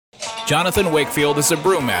Johnathan Wakefield is a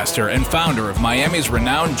brewmaster and founder of Miami's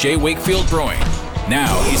renowned J. Wakefield Brewing.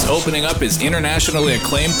 Now he's opening up his internationally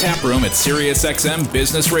acclaimed tap room at SiriusXM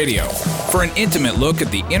Business Radio for an intimate look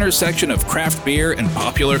at the intersection of craft beer and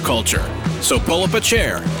popular culture. So pull up a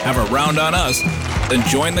chair, have a round on us, then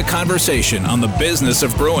join the conversation on the business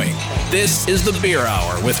of brewing. This is the Beer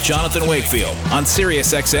Hour with Johnathan Wakefield on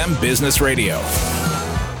SiriusXM Business Radio.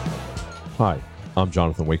 Hi, I'm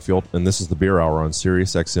Johnathan Wakefield, and this is the Beer Hour on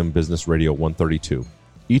SiriusXM Business Radio 132.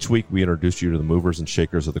 Each week, we introduce you to the movers and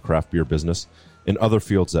shakers of the craft beer business and other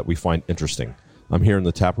fields that we find interesting. I'm here in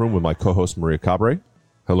the tap room with my co-host, Maria Cabre.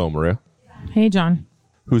 Hello, Maria. Hey, John.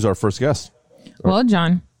 Who's our first guest? Well,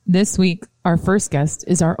 John, this week, our first guest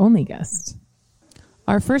is our only guest.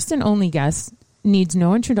 Our first and only guest needs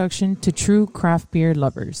no introduction to true craft beer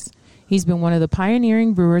lovers. He's been one of the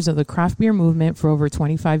pioneering brewers of the craft beer movement for over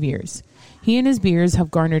 25 years. He and his beers have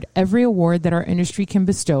garnered every award that our industry can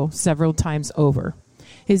bestow several times over.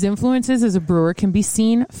 His influences as a brewer can be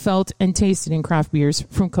seen, felt, and tasted in craft beers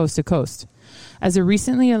from coast to coast. As a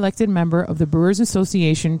recently elected member of the Brewers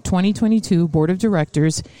Association 2022 Board of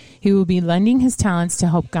Directors, he will be lending his talents to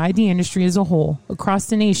help guide the industry as a whole across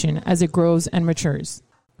the nation as it grows and matures.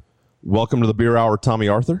 Welcome to the Beer Hour,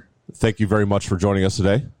 Tomme Arthur. Thank you very much for joining us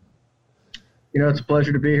today. You know, it's a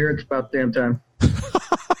pleasure to be here. It's about damn time.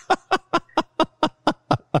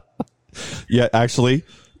 Yeah, actually,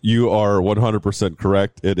 you are 100%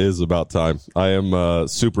 correct. It is about time. I am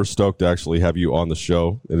super stoked to actually have you on the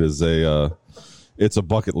show. It is it's a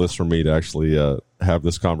bucket list for me to actually have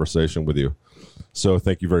this conversation with you. So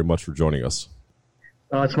thank you very much for joining us.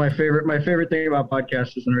 It's my favorite thing about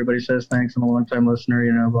podcasts is when everybody says thanks. I'm a long time listener.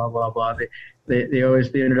 You know, blah blah blah. They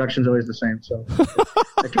always, the introduction's always the same. So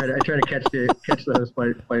I try to catch the host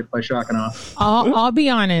by shocking off. I'll be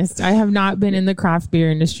honest. I have not been in the craft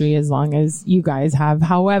beer industry as long as you guys have.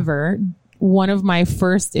 However, one of my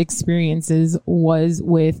first experiences was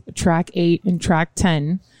with track 8 and track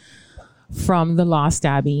 10 from the Lost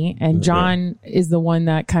Abbey, and John is the one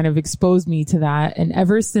that kind of exposed me to that. And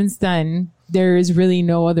ever since then, there is really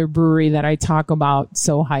no other brewery that I talk about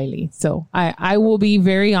so highly. So I will be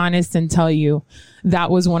very honest and tell you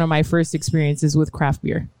that was one of my first experiences with craft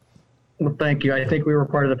beer. Well, thank you. I think we were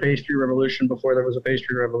part of the pastry revolution before there was a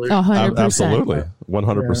pastry revolution. 100%. Absolutely.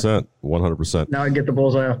 100%. 100%. Now I can get the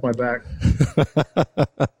bullseye off my back.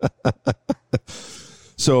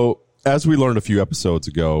 So, as we learned a few episodes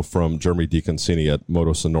ago from Jeremy DiConcini at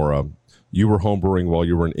Moto Sonora, you were homebrewing while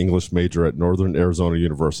you were an English major at Northern Arizona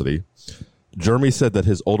University. Jeremy said that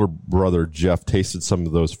his older brother, Jeff, tasted some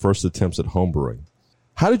of those first attempts at homebrewing.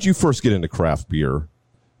 How did you first get into craft beer?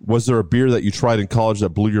 Was there a beer that you tried in college that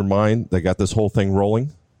blew your mind, that got this whole thing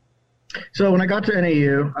rolling? So when I got to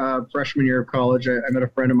NAU, freshman year of college, I met a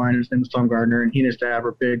friend of mine. His name was Tom Gardner, and he and his dad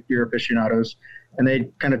were big beer aficionados. And they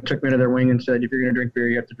kind of took me under their wing and said, if you're going to drink beer,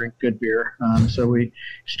 you have to drink good beer. So we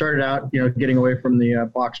started out, getting away from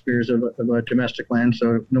the box beers of a domestic land.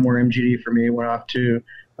 So no more MGD for me. Went off to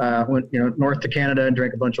north to Canada and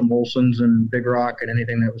drank a bunch of Molsons and Big Rock and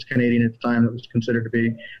anything that was Canadian at the time that was considered to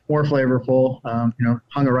be more flavorful.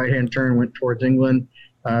 Hung a right-hand turn, went towards England.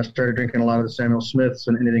 Started drinking a lot of the Samuel Smiths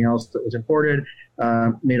and anything else that was imported.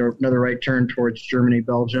 Made another right turn towards Germany,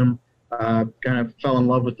 Belgium. Kind of fell in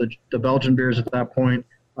love with the Belgian beers at that point,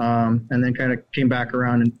 and then kind of came back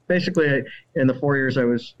around. And basically, in the 4 years I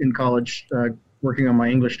was in college working on my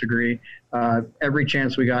English degree, every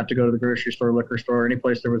chance we got to go to the grocery store, liquor store, any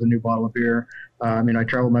place there was a new bottle of beer. I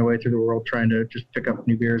traveled my way through the world trying to just pick up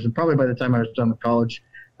new beers. And probably by the time I was done with college,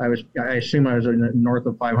 I assume I was in north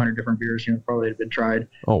of 500 different beers, probably had been tried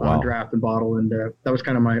on draft and bottle. And that was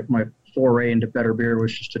kind of my foray into better beer,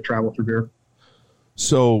 was just to travel through beer.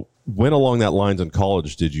 So when along that lines in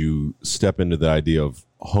college did you step into the idea of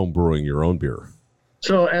home brewing your own beer?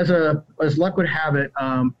 So as luck would have it,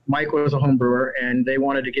 Mike was a home brewer, and they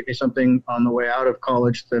wanted to get me something on the way out of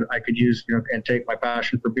college that I could use, and take my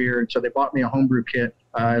passion for beer. And so they bought me a homebrew kit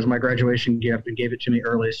as my graduation gift and gave it to me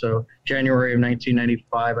early. So January of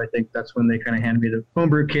 1995, I think that's when they kind of handed me the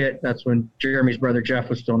homebrew kit. That's when Jeremy's brother Jeff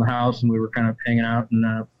was still in the house, and we were kind of hanging out,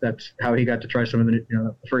 and that's how he got to try some of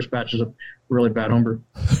the first batches of really bad homebrew.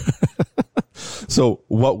 So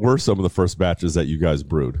what were some of the first batches that you guys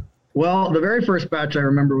brewed? Well, the very first batch I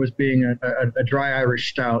remember was being a dry Irish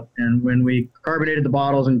stout. And when we carbonated the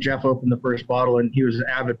bottles and Jeff opened the first bottle, and he was an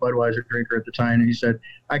avid Budweiser drinker at the time, and he said,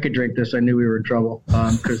 I could drink this. I knew we were in trouble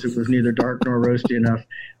because it was neither dark nor roasty enough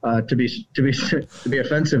to be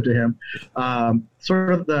offensive to him.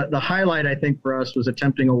 Sort of the highlight, I think, for us was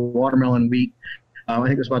attempting a watermelon wheat. I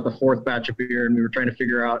think it was about the fourth batch of beer, and we were trying to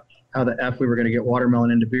figure out how the F we were going to get watermelon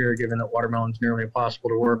into beer, given that watermelon's nearly impossible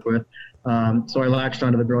to work with. So I latched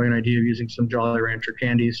onto the brilliant idea of using some Jolly Rancher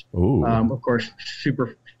candies. Of course,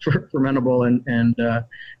 super fermentable and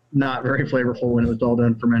not very flavorful when it was all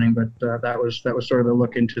done fermenting, but that was sort of the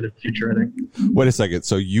look into the future, I think. Wait a second.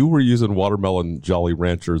 So you were using watermelon Jolly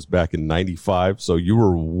Ranchers back in '95, so you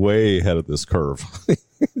were way ahead of this curve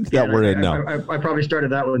that we're in now. I probably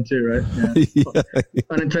started that one too, right? Yeah.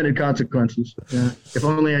 Unintended consequences. Yeah. If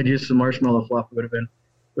only I'd used some marshmallow fluff, it would have been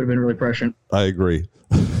really prescient. I agree.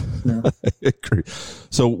 Yeah. I agree.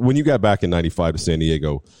 So when you got back in '95 to San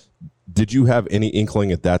Diego, did you have any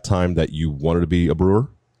inkling at that time that you wanted to be a brewer?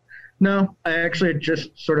 No, I actually just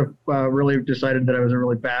sort of really decided that I was a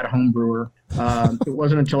really bad home brewer. It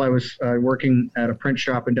wasn't until I was working at a print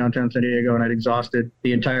shop in downtown San Diego and I'd exhausted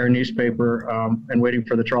the entire newspaper and waiting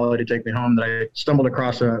for the trolley to take me home that I stumbled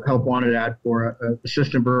across a help wanted ad for an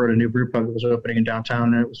assistant brewer at a new brew pub that was opening in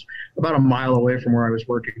downtown. And it was about a mile away from where I was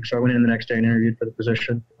working. So I went in the next day and interviewed for the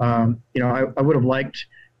position. I would have liked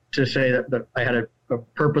to say that I had a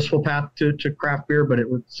purposeful path to craft beer, but at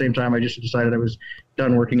the same time, I just decided I was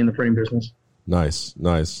done working in the printing business. Nice.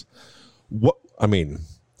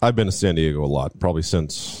 I've been to San Diego a lot, probably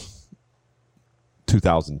since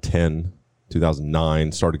 2010,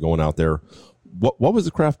 2009, started going out there. What was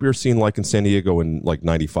the craft beer scene like in San Diego in like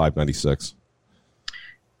 95, 96?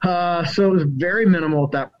 So it was very minimal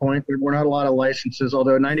at that point. There were not a lot of licenses,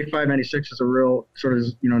 although 95, 96 is a real sort of,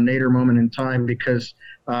 nadir moment in time because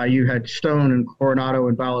you had Stone and Coronado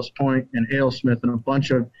and Ballast Point and AleSmith and a bunch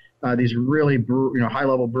of these really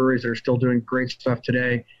high-level breweries that are still doing great stuff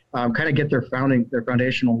today, kind of get their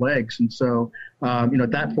foundational legs. And so,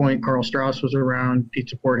 at that point, Carl Strauss was around.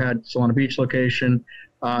 Pizza Port had Solana Beach location.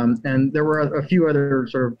 And there were a few other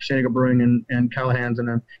sort of San Diego Brewing and Callahan's and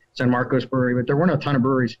a San Marcos Brewery, but there weren't a ton of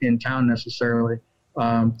breweries in town necessarily.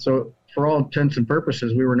 So for all intents and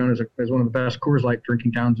purposes, we were known as one of the best Coors Light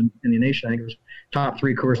drinking towns in the nation. I think it was top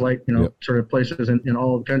 3 Coors Light, sort of places in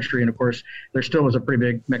all of the country. And of course, there still was a pretty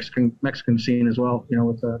big Mexican scene as well,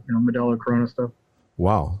 with Modelo, Corona stuff.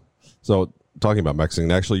 Wow. So talking about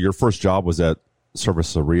Mexican, actually, your first job was at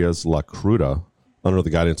Cervecerias La Cruda under the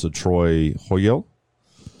guidance of Troy Hoyle.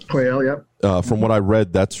 Yep. From what I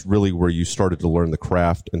read, that's really where you started to learn the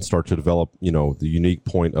craft and start to develop, the unique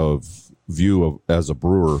point of view as a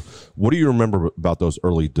brewer. What do you remember about those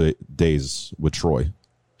early days with Troy?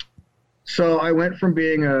 So I went from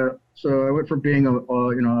being an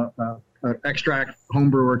extract home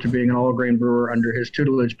brewer to being an all grain brewer under his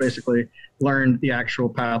tutelage. Basically, learned the actual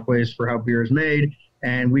pathways for how beer is made.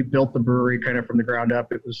 And we built the brewery kind of from the ground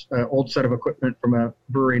up. It was an old set of equipment from a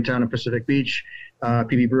brewery in town in Pacific Beach,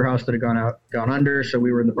 PB Brewhouse that had gone under. So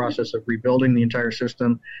we were in the process of rebuilding the entire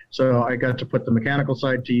system. So I got to put the mechanical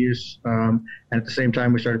side to use. And at the same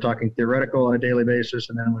time, we started talking theoretical on a daily basis.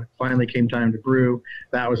 And then when it finally came time to brew,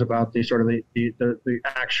 that was about the sort of the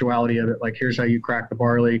actuality of it. Like, here's how you crack the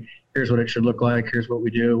barley. Here's what it should look like. Here's what we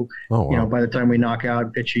do. Oh, wow. By the time we knock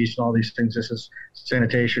out pitch yeast and all these things, this is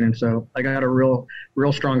sanitation. And so I got a real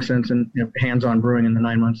strong sense in hands-on brewing in the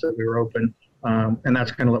 9 months that we were open. And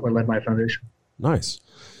that's kind of what led my foundation. Nice.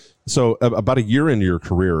 So about a year into your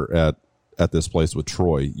career at this place with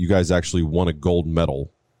Troy, you guys actually won a gold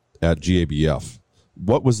medal at GABF.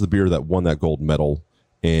 What was the beer that won that gold medal,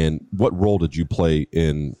 and what role did you play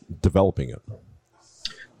in developing it?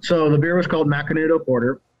 So the beer was called Macanudo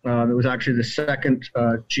Porter. It was actually the second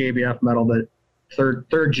GABF medal, third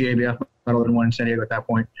GABF medal that won in San Diego at that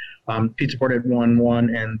point. Pizza Port had won one,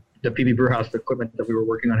 and the PB Brewhouse, the equipment that we were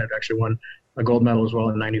working on, had actually won a gold medal as well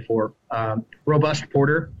in '94. Robust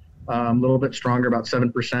porter, a little bit stronger, about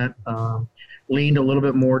 7%. Leaned a little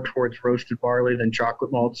bit more towards roasted barley than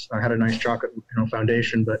chocolate malts. I had a nice chocolate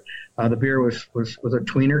foundation, but the beer was a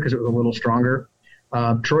tweener because it was a little stronger.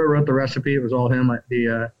 Troy wrote the recipe. It was all him.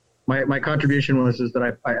 My contribution was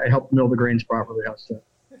that I helped mill the grains properly.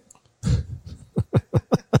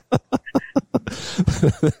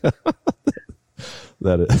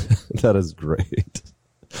 That is great.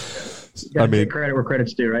 Take credit where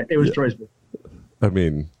credit's due, right? It was Troy's book. I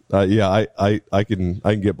can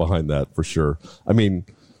get behind that for sure. When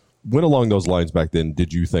along those lines back then,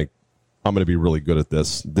 did you think, I'm going to be really good at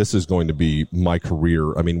this? This is going to be my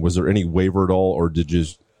career. Was there any waver at all, or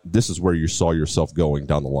this is where you saw yourself going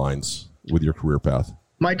down the lines with your career path?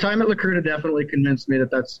 My time at La Cruda definitely convinced me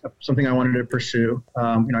that that's something I wanted to pursue.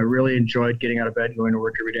 I really enjoyed getting out of bed and going to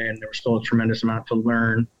work every day, and there was still a tremendous amount to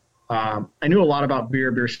learn. I knew a lot about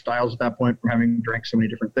beer styles at that point from having drank so many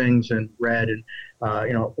different things and read and,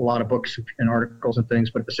 a lot of books and articles and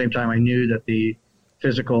things. But at the same time, I knew that the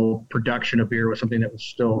physical production of beer was something that was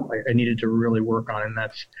still I needed to really work on. And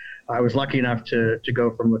that's I was lucky enough to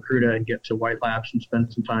go from La Cruda and get to White Labs and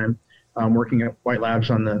spend some time working at White Labs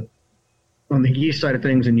on the yeast side of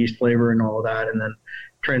things and yeast flavor and all of that, and then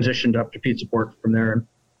transitioned up to Pizza Port from there.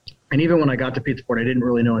 And even when I got to Pizza Port, I didn't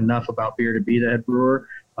really know enough about beer to be the head brewer,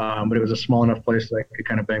 but it was a small enough place that I could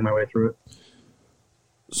kind of bang my way through it.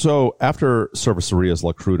 So after Cervecerias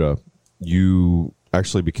La Cruda, you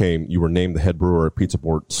were named the head brewer at Pizza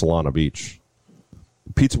Port Solana Beach.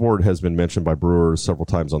 Pizza Port has been mentioned by brewers several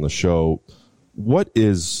times on the show. What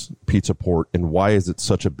is Pizza Port, and why is it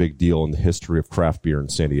such a big deal in the history of craft beer in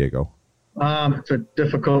San Diego? It's a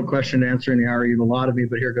difficult question to answer in the hour you've allotted me,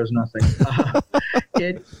 but here goes nothing.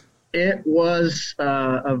 It was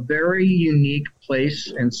a very unique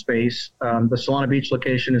place and space. The Solana Beach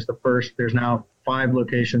location is the first. There's now 5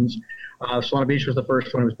 locations. Solana Beach was the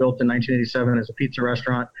first one. It was built in 1987 as a pizza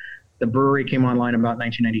restaurant. The brewery came online about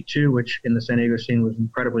 1992, which in the San Diego scene was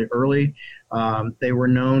incredibly early. They were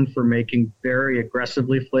known for making very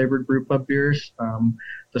aggressively flavored brew pub beers.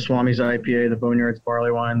 The Swami's IPA, the Boneyard's Barley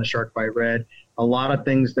Wine, the Shark Bite Red. A lot of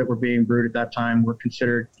things that were being brewed at that time were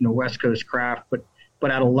considered, West Coast craft, but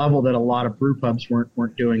at a level that a lot of brew pubs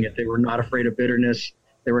weren't doing it. They were not afraid of bitterness.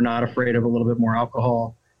 They were not afraid of a little bit more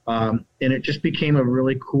alcohol. And it just became a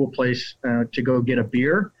really cool place to go get a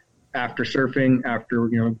beer after surfing, after,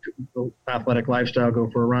 athletic lifestyle, go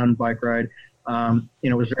for a run, bike ride.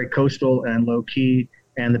 It was very coastal and low key,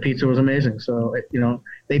 and the pizza was amazing. So,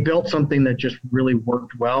 they built something that just really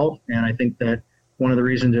worked well. And I think that one of the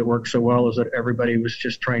reasons it worked so well is that everybody was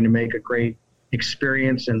just trying to make a great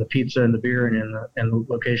experience, and the pizza and the beer and the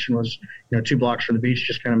location was, 2 blocks from the beach,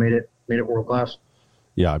 just kind of made it world class.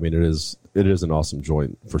 Yeah, I mean, it is an awesome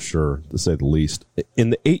joint for sure, to say the least. In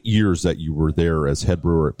the 8 years that you were there as head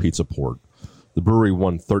brewer at Pizza Port, the brewery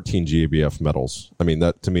won 13 GABF medals. I mean,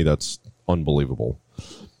 that to me, that's unbelievable.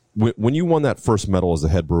 When you won that first medal as a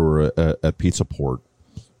head brewer at Pizza Port,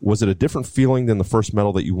 was it a different feeling than the first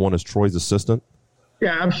medal that you won as Troy's assistant?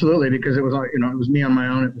 Yeah, absolutely, because it was, it was me on my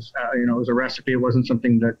own. It was, it was a recipe. It wasn't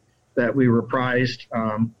something that we reprised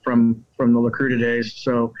from the La Cruda days.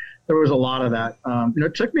 So there was a lot of that.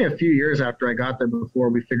 It took me a few years after I got there before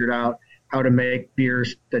we figured out how to make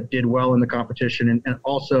beers that did well in the competition, and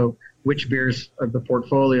also which beers of the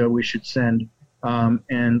portfolio we should send.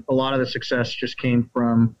 And a lot of the success just came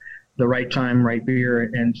from the right time, right beer,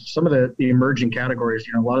 and some of the emerging categories.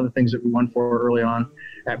 A lot of the things that we won for early on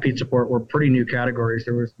at Pizza Port were pretty new categories.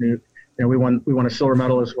 There was new, we won a silver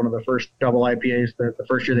medal as one of the first double IPAs. The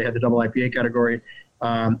first year they had the double IPA category.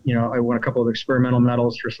 I won a couple of experimental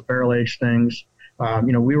medals for some barrel aged things.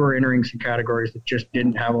 We were entering some categories that just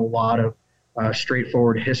didn't have a lot of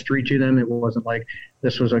straightforward history to them. It wasn't like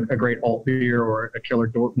this was a great alt beer or a killer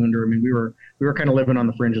Dortmunder. I mean, we were kind of living on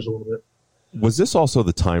the fringes a little bit. Was this also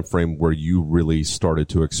the time frame where you really started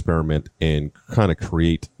to experiment and kind of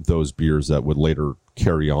create those beers that would later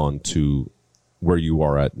carry on to where you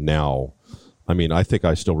are at now? I mean, I think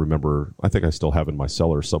I still have in my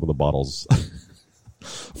cellar some of the bottles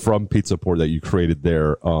from Pizza Port that you created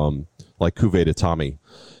there, like Cuvée de Tomme.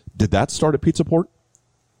 Did that start at Pizza Port?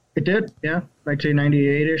 It did, yeah,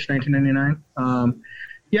 1998-ish, 1999.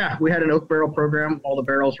 Yeah, we had an oak barrel program. All the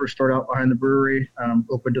barrels were stored out behind the brewery,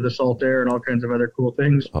 open to the salt air and all kinds of other cool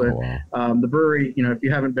things. But the brewery, if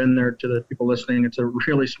you haven't been there, to the people listening, it's a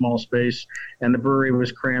really small space, and the brewery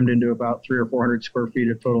was crammed into about 300 or 400 square feet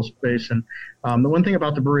of total space. And the one thing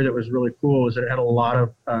about the brewery that was really cool was that it had a lot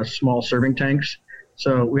of small serving tanks.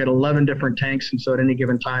 So we had 11 different tanks, and so at any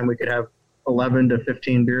given time we could have 11 to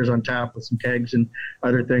 15 beers on tap with some kegs and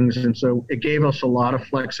other things. And so it gave us a lot of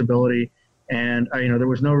flexibility. And, there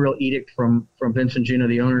was no real edict from Vince and Gina,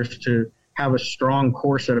 the owners, to have a strong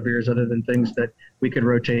core set of beers other than things that we could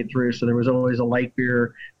rotate through. So there was always a light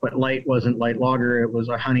beer, but light wasn't light lager. It was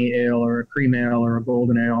a honey ale or a cream ale or a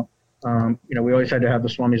golden ale. We always had to have the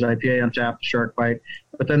Swami's IPA on tap, the Shark Bite,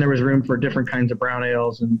 but then there was room for different kinds of brown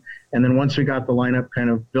ales. And then once we got the lineup kind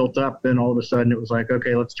of built up, then all of a sudden it was like,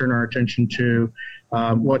 okay, let's turn our attention to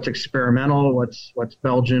what's experimental, what's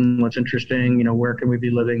Belgian, what's interesting, where can we be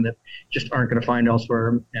living that just aren't going to find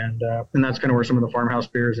elsewhere. And that's kind of where some of the farmhouse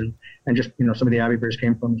beers and just, some of the Abbey beers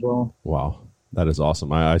came from as well. Wow. That is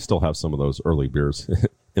awesome. I still have some of those early beers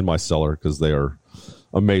in my cellar because they are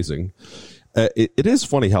amazing. It is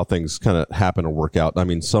funny how things kind of happen or work out. I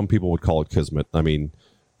mean, some people would call it kismet. I mean,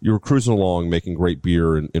 you were cruising along, making great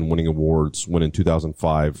beer and winning awards when in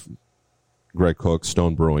 2005, Greg Cook,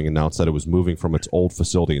 Stone Brewing, announced that it was moving from its old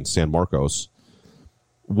facility in San Marcos.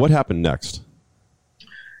 What happened next?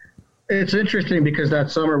 It's interesting because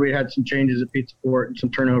that summer we had some changes at Pizza Port and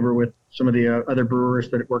some turnover with some of the other brewers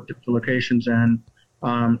that had worked at the locations. And,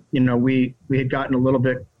 we had gotten a little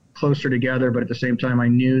bit closer together, but at the same time, I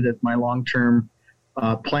knew that my long-term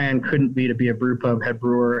plan couldn't be to be a brew pub head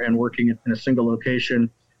brewer and working in a single location.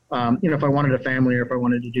 If I wanted a family or if I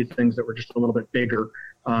wanted to do things that were just a little bit bigger,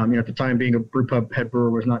 at the time being a brew pub head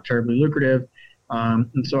brewer was not terribly lucrative.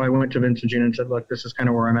 And so I went to Vince and Gina and said, look, this is kind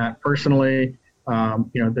of where I'm at personally.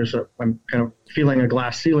 I'm kind of feeling a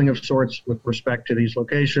glass ceiling of sorts with respect to these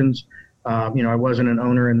locations. I wasn't an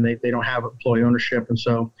owner and they don't have employee ownership. And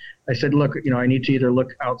so I said, look, I need to either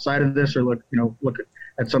look outside of this or look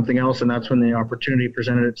at something else. And that's when the opportunity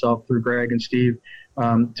presented itself through Greg and Steve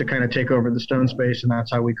to kind of take over the Stone Space. And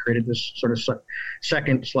that's how we created this sort of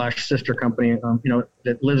second/sister company,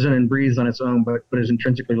 that lives in and breathes on its own, but is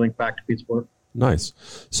intrinsically linked back to Pizza Port. Nice.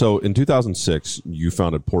 So in 2006, you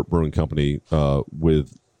founded Port Brewing Company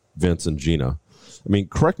with Vince and Gina. I mean,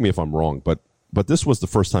 correct me if I'm wrong, but this was the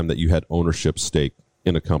first time that you had ownership stake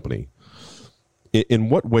in a company. In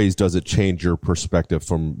what ways does it change your perspective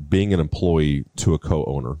from being an employee to a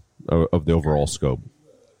co-owner of the overall scope?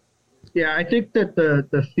 Yeah, I think that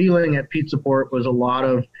the feeling at Pizza Port was a lot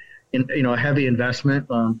of, a heavy investment,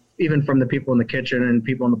 even from the people in the kitchen and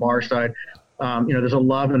people on the bar side. There's a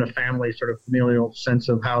love and a family sort of familial sense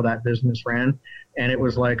of how that business ran. And it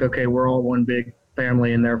was like, okay, we're all one big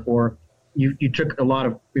family, and therefore you took a lot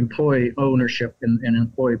of employee ownership and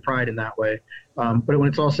employee pride in that way. But when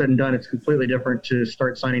it's all said and done, it's completely different to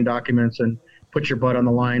start signing documents and put your butt on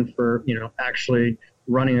the line for, actually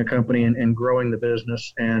running a company and growing the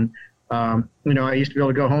business. And, I used to be able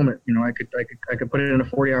to go home I could put it in a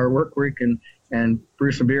 40-hour work week and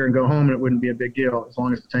brew some beer and go home, and it wouldn't be a big deal. As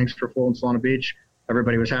long as the tanks were full in Solana Beach,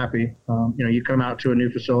 everybody was happy. You come out to a new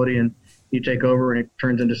facility and you take over and it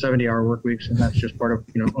turns into 70-hour work weeks, and that's just part of,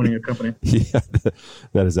 owning a company. Yeah,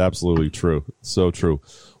 that is absolutely true. So true.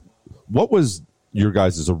 What was your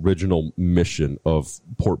guys' original mission of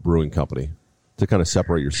Port Brewing Company to kind of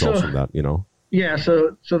separate yourselves from that, Yeah,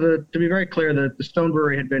 to be very clear, the Stone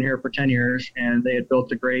Brewery had been here for 10 years, and they had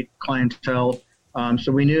built a great clientele.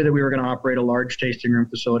 So we knew that we were going to operate a large tasting room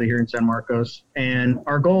facility here in San Marcos. And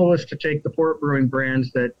our goal was to take the Port Brewing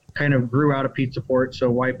brands that kind of grew out of Pizza Port,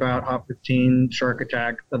 so Wipeout, Hop 15, Shark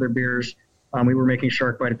Attack, other beers. We were making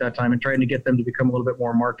Shark Bite at that time and trying to get them to become a little bit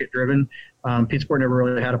more market-driven. Pizza Port never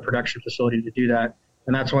really had a production facility to do that.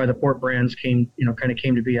 And that's why the Port brands came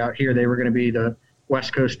to be out here. They were going to be the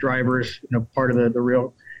West Coast drivers, part of the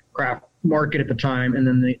real craft market at the time. And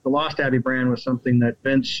then the Lost Abbey brand was something that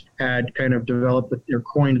Vince had kind of developed or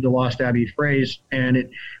coined the Lost Abbey phrase. And it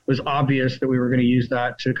was obvious that we were going to use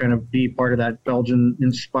that to kind of be part of that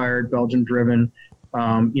Belgian-inspired, Belgian-driven,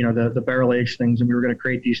 the barrel-aged things. And we were going to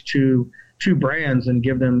create these two brands and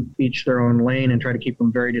give them each their own lane and try to keep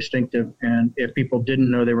them very distinctive. And if people didn't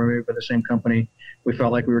know they were made by the same company, we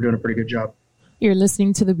felt like we were doing a pretty good job. You're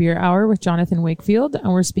listening to The Beer Hour with Johnathan Wakefield,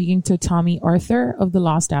 and we're speaking to Tomme Arthur of the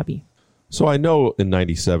Lost Abbey. So I know in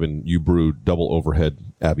 97 you brewed double overhead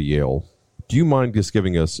Abbey Ale. Do you mind just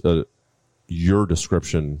giving us your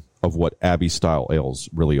description of what Abbey-style ales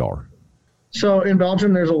really are? So in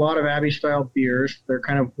Belgium, there's a lot of Abbey-style beers. They're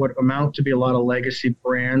kind of what amount to be a lot of legacy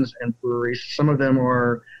brands and breweries. Some of them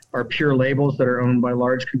are pure labels that are owned by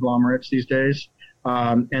large conglomerates these days.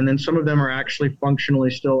 And then some of them are actually functionally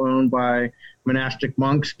still owned by monastic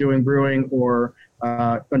monks doing brewing or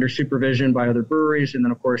under supervision by other breweries. And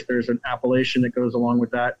then, of course, there's an appellation that goes along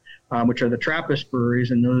with that, which are the Trappist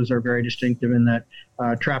breweries. And those are very distinctive in that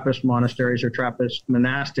Trappist monasteries or Trappist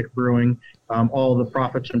monastic brewing, all the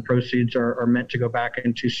profits and proceeds are meant to go back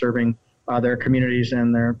into serving their communities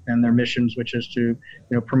and their missions, which is to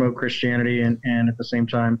promote Christianity and at the same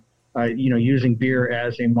time using beer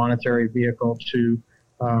as a monetary vehicle to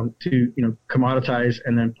commoditize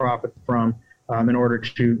and then profit from in order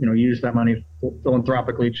to use that money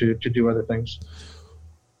philanthropically to do other things.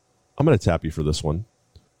 I'm going to tap you for this one.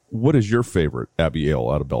 What is your favorite Abbey Ale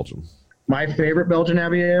out of Belgium? My favorite Belgian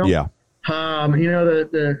Abbey Ale? Yeah.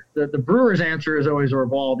 The brewer's answer is always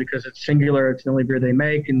Orval because it's singular. It's the only beer they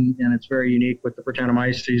make, and it's very unique with the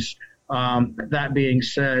Brettanomyces. That being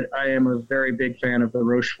said, I am a very big fan of the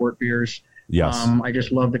Rochefort beers. Yes. I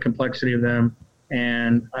just love the complexity of them.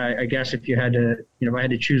 And I guess if I had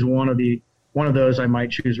to choose one of those, I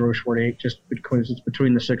might choose Rochefort 8 just because it's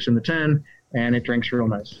between the 6 and the 10 and it drinks real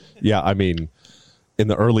nice. Yeah. I mean, in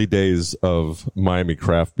the early days of Miami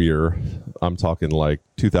craft beer, I'm talking like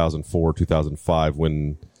 2004, 2005,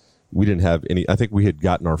 when we didn't have any, I think we had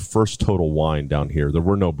gotten our first Total Wine down here. There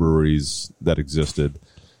were no breweries that existed.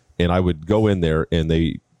 And I would go in there and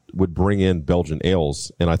they would bring in Belgian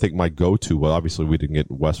ales. And I think my go-to, well, obviously we didn't get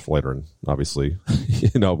Westvleteren, obviously,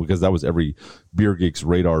 because that was every beer geek's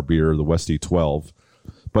radar beer, the Westie 12.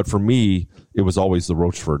 But for me, it was always the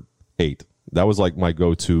Rochefort 8. That was like my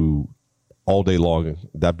go-to all day long.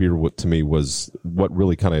 That beer, to me, was what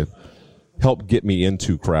really kind of helped get me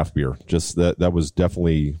into craft beer. Just that was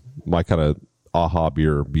definitely my kind of aha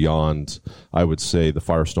beer beyond, I would say, the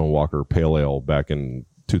Firestone Walker Pale Ale back in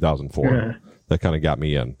 2004. Yeah. That kind of got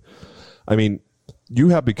me in. I mean, you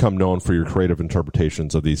have become known for your creative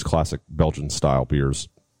interpretations of these classic Belgian-style beers.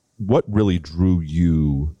 What really drew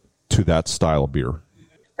you to that style of beer?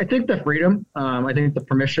 I think the freedom. I think the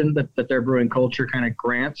permission that their brewing culture kind of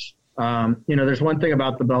grants. There's one thing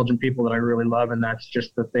about the Belgian people that I really love, and that's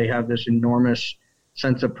just that they have this enormous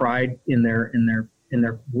sense of pride in their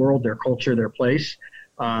world, their culture, their place,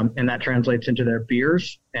 and that translates into their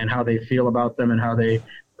beers and how they feel about them and how they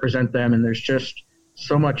present them. And there's just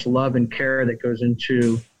so much love and care that goes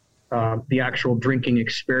into the actual drinking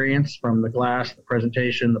experience, from the glass, the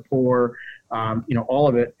presentation, the pour, all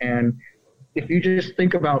of it. And if you just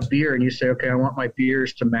think about beer and you say, okay, I want my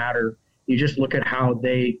beers to matter, you just look at how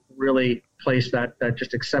they really place that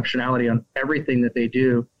just exceptionality on everything that they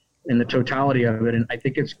do and the totality of it. And I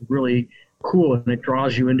think it's really cool, and it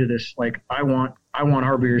draws you into this, like, I want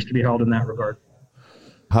our beers to be held in that regard.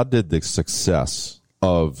 How did the success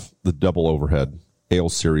of the Double Overhead Ale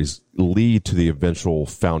series lead to the eventual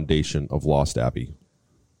foundation of Lost Abbey?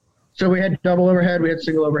 So we had double overhead, we had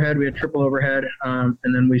single overhead, we had triple overhead, and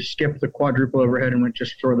then we skipped the quadruple overhead and went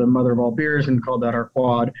just for the mother of all beers and called that our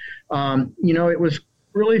quad. It was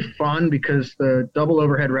really fun because the double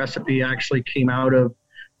overhead recipe actually came out of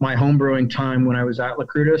my homebrewing time when I was at La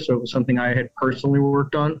Cruda, so it was something I had personally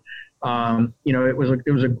worked on. It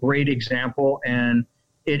was a great example, and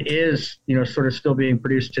it is, sort of still being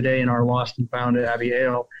produced today in our Lost and Found Abbey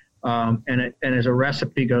Ale. And as a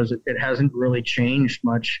recipe goes, it hasn't really changed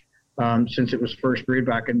much since it was first brewed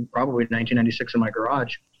back in probably 1996 in my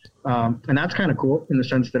garage. And that's kind of cool in the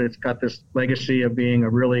sense that it's got this legacy of being a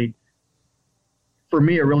really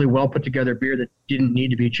well put together beer that didn't need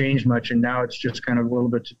to be changed much. And now it's just kind of a little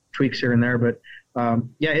bit of tweaks here and there. But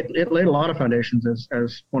it laid a lot of foundations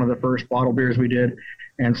as one of the first bottle beers we did,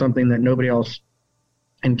 and something that nobody else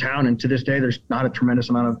in town. And to this day, there's not a tremendous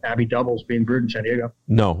amount of Abbey doubles being brewed in San Diego.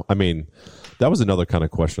 No, I mean, that was another kind of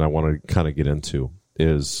question I want to kind of get into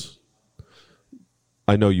is,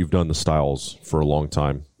 I know you've done the styles for a long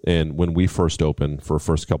time. And when we first opened for the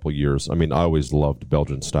first couple of years, I mean, I always loved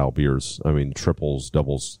Belgian style beers. I mean, triples,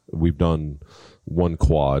 doubles. We've done one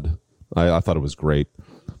quad. I thought it was great.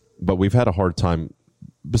 But we've had a hard time,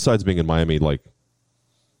 besides being in Miami, like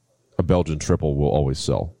a Belgian triple will always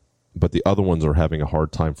sell. But the other ones are having a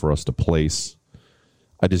hard time for us to place.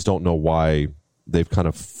 I just don't know why they've kind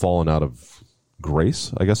of fallen out of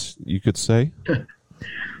grace, I guess you could say.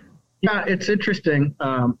 Yeah, it's interesting.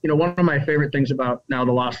 One of my favorite things about now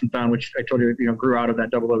the Lost and Found, which I told you, grew out of that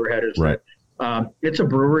double overhead, is right. That it's a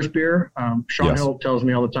brewer's beer. Sean Yes. Hill tells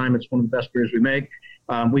me all the time it's one of the best beers we make.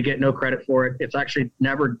 We get no credit for it. It's actually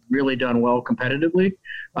never really done well competitively.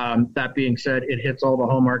 That being said, it hits all the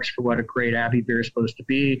hallmarks for what a great Abbey beer is supposed to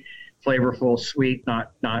be: flavorful, sweet,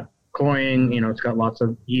 not cloying. It's got lots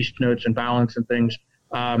of yeast notes and balance and things.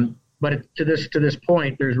 But to this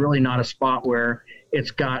point, there's really not a spot where it's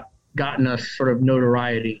gotten us sort of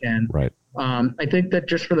notoriety. And right. I think that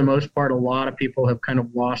just for the most part, a lot of people have kind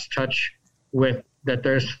of lost touch with that.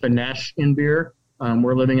 There's finesse in beer.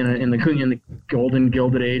 We're living in the golden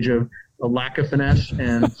gilded age of a lack of finesse,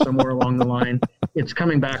 and somewhere along the line, it's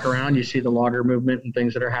coming back around. You see the lager movement and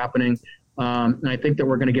things that are happening. And I think that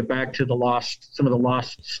we're going to get back to some of the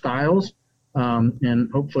lost styles. And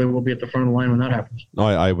hopefully we'll be at the front of the line when that happens.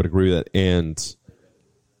 I would agree with that. And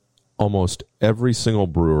almost every single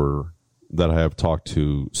brewer that I have talked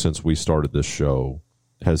to since we started this show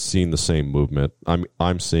has seen the same movement.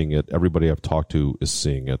 I'm seeing it. Everybody I've talked to is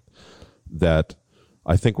seeing it. That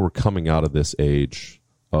I think we're coming out of this age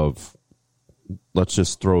of, let's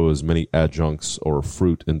just throw as many adjuncts or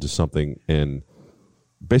fruit into something, and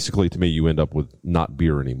basically, to me, you end up with not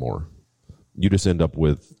beer anymore. You just end up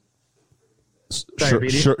with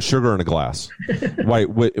sugar in a glass. Right.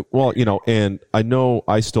 Well, and I know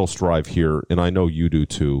I still strive here, and I know you do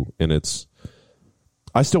too, and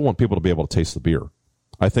I still want people to be able to taste the beer.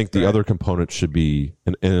 I think the other component should be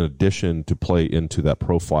in addition to play into that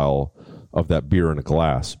profile of that beer in a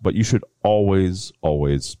glass, but you should always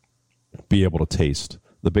be able to taste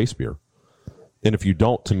the base beer. And if you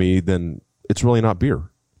don't, to me, then it's really not beer.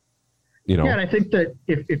 Yeah, and I think that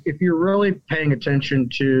if you're really paying attention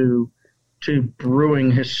to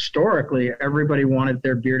brewing historically, everybody wanted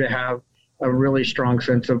their beer to have a really strong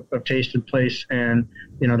sense of taste and place, and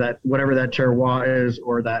that whatever that terroir is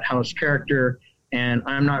or that house character, And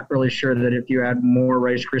I'm not really sure that if you add more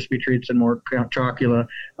Rice Krispie treats and more Chocula,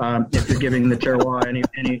 if you're giving the terroir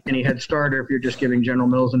any head start, or if you're just giving General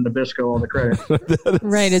Mills and Nabisco all the credit.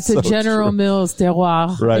 Right. It's a General Mills terroir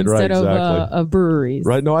instead of breweries.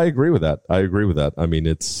 Right. No, I agree with that. I mean,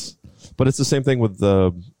 but it's the same thing with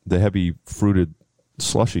the heavy fruited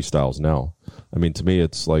slushy styles now. I mean, to me,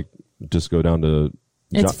 it's like just go down to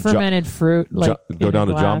fermented fruit. Go down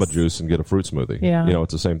to Jamba Juice and get a fruit smoothie. Yeah.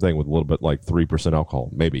 It's the same thing with a little bit like 3% alcohol,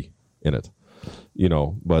 maybe in it.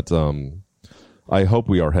 But I hope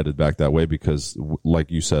we are headed back that way because,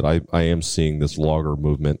 like you said, I am seeing this lager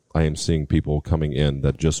movement. I am seeing people coming in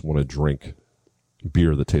that just want to drink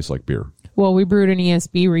beer that tastes like beer. Well, we brewed an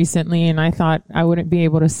ESB recently, and I thought I wouldn't be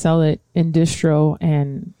able to sell it in distro,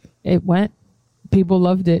 and it went. People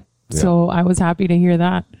loved it, so I was happy to hear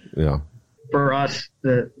that. Yeah. For us,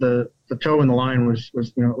 the toe in the line was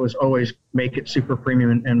always make it super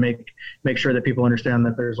premium and make sure that people understand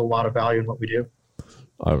that there's a lot of value in what we do.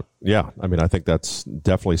 I mean, I think that's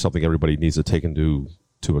definitely something everybody needs to take into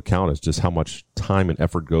account is just how much time and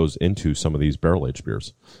effort goes into some of these barrel-aged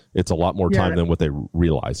beers. It's a lot more time than what they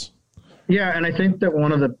realize. Yeah, and I think that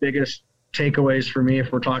one of the biggest takeaways for me,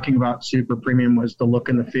 if we're talking about super premium, was the look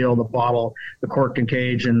and the feel, the bottle, the cork and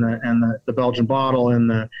cage, and the Belgian bottle, and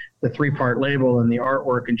the 3-part label, and the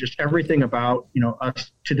artwork, and just everything about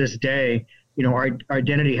us to this day. Our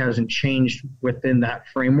identity hasn't changed within that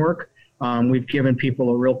framework. We've given people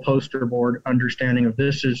a real poster board understanding of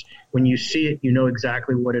this is when you see it, you know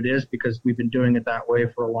exactly what it is because we've been doing it that way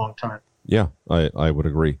for a long time. Yeah, I would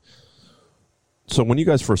agree. So when you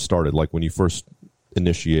guys first started, like when you first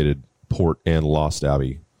initiated Port and Lost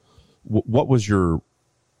Abbey, what was your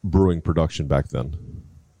brewing production back then?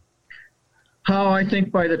 I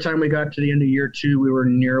think by the time we got to the end of year 2, we were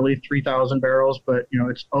nearly 3,000 barrels, but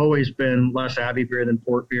it's always been less Abbey beer than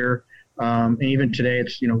Port beer. And even today,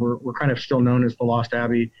 it's we're kind of still known as the Lost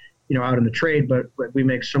Abbey, out in the trade, but we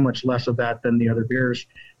make so much less of that than the other beers.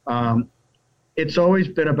 It's always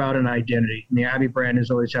been about an identity, and the Abbey brand has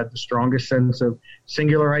always had the strongest sense of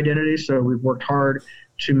singular identity. So we've worked hard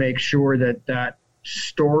to make sure that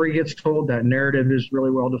story gets told, that narrative is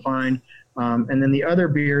really well defined. And then the other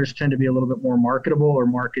beers tend to be a little bit more marketable or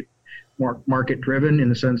market driven in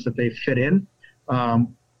the sense that they fit in,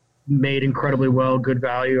 made incredibly well, good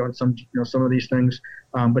value on some of these things.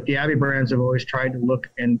 But the Abbey brands have always tried to look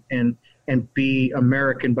and be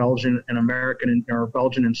American Belgian and American or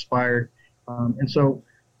Belgian inspired. And so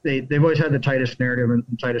they've always had the tightest narrative and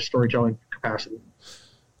tightest storytelling capacity.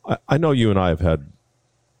 I know you and I have had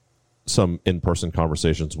some in-person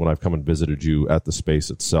conversations when I've come and visited you at the space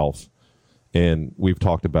itself. And we've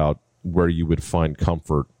talked about where you would find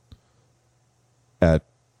comfort at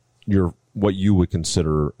what you would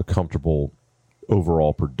consider a comfortable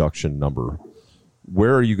overall production number.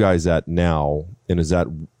 Where are you guys at now? And is that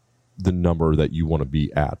the number that you want to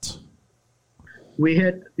be at? We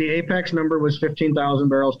hit the apex number was 15,000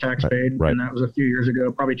 barrels tax paid, and that was a few years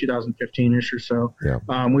ago, probably 2015-ish or so.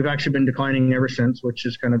 Yeah. We've actually been declining ever since, which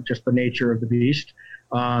is kind of just the nature of the beast.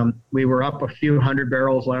 We were up a few hundred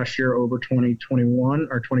barrels last year over 2021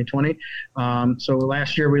 or 2020. So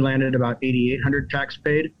last year we landed about 8,800 tax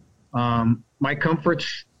paid. My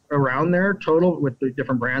comfort's around there total with the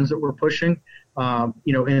different brands that we're pushing.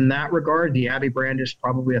 In that regard, the Abbey brand is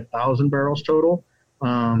probably 1,000 barrels total.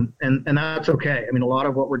 And that's okay. I mean, a lot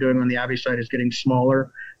of what we're doing on the Abbey side is getting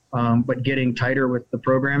smaller, but getting tighter with the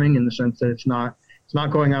programming in the sense that it's not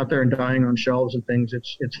going out there and dying on shelves and things.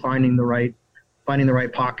 It's finding the right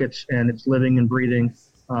pockets, and it's living and breathing.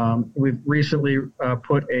 We've recently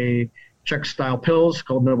put a Czech style pills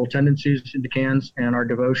called Noble Tendencies into cans, and our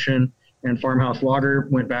Devotion and Farmhouse Lager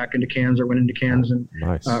went into cans in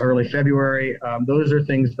early February. Those are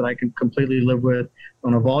things that I can completely live with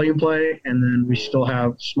on a volume play. And then we still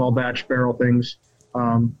have small batch barrel things,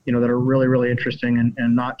 that are really, really interesting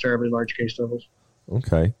and not terribly large case levels.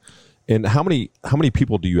 Okay. And how many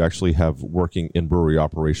people do you actually have working in brewery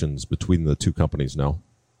operations between the two companies now?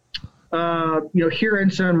 Here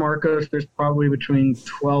in San Marcos, there's probably between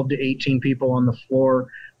 12 to 18 people on the floor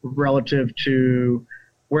relative to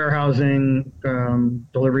warehousing,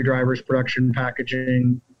 delivery drivers, production,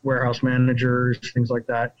 packaging, warehouse managers, things like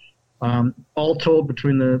that. All told,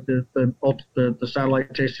 between the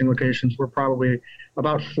satellite tasting locations, we're probably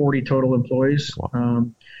about 40 total employees. Wow.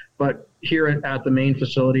 But here at the main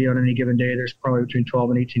facility on any given day, there's probably between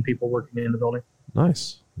 12 and 18 people working in the building.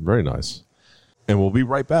 Nice. Very nice. And we'll be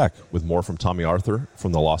right back with more from Tomme Arthur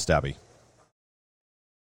from the Lost Abbey.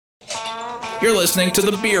 You're listening to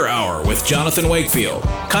The Beer Hour with Johnathan Wakefield.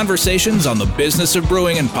 Conversations on the business of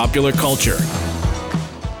brewing and popular culture.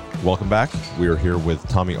 Welcome back. We are here with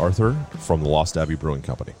Tomme Arthur from the Lost Abbey Brewing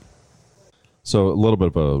Company. So a little bit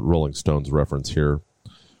of a Rolling Stones reference here.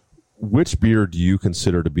 Which beer do you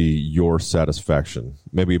consider to be your satisfaction?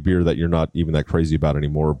 Maybe a beer that you're not even that crazy about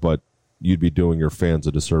anymore, but you'd be doing your fans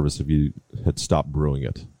a disservice if you had stopped brewing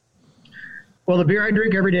it. Well, the beer I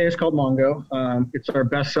drink every day is called Mongo. It's our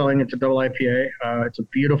best-selling. It's a double IPA. It's a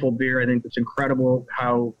beautiful beer. I think it's incredible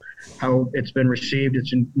how it's been received.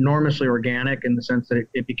 It's enormously organic in the sense that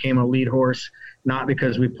it became a lead horse, not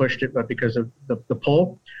because we pushed it, but because of the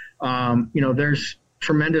pull. There's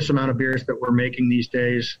tremendous amount of beers that we're making these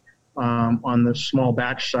days on the small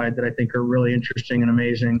batch side that I think are really interesting and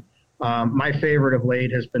amazing. My favorite of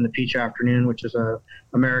late has been the Peach Afternoon, which is a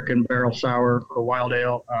American barrel sour or wild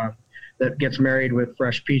ale that gets married with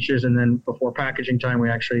fresh peaches, and then before packaging time, we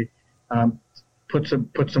actually put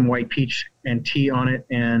some white peach and tea on it,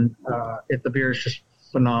 and the beer is just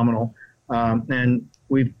phenomenal. And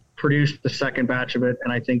we've produced the second batch of it,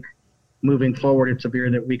 and I think moving forward, it's a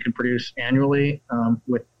beer that we can produce annually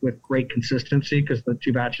with great consistency because the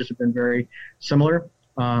two batches have been very similar,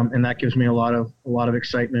 and that gives me a lot of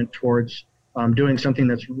excitement towards doing something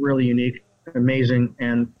that's really unique, amazing,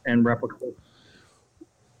 and replicable.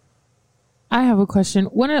 I have a question.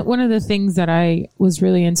 One of the things that I was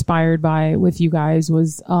really inspired by with you guys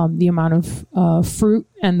was the amount of fruit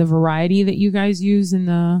and the variety that you guys use in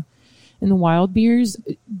the wild beers.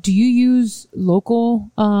 Do you use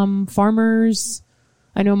local farmers?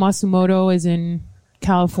 I know Masumoto is in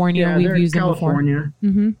California. Yeah, we've used California.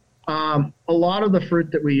 them before. A lot of the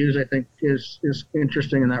fruit that we use, I think, is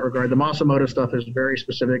interesting in that regard. The Masumoto stuff is very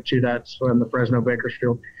specific to that from the Fresno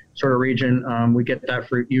Bakersfield sort of region. We get that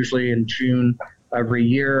fruit usually in June every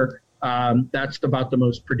year. That's about the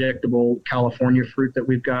most predictable California fruit that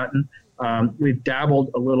we've gotten. We've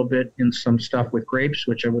dabbled a little bit in some stuff with grapes,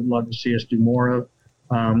 which I would love to see us do more of.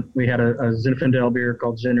 We had a Zinfandel beer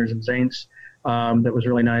called Zinners and Zaints that was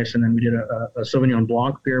really nice. And then we did a Sauvignon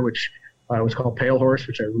Blanc beer, which was called Pale Horse,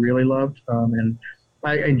 which I really loved. And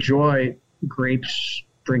I enjoy grapes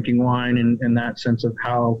drinking wine and that sense of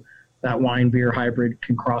how that wine beer hybrid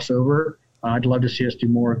can cross over. I'd love to see us do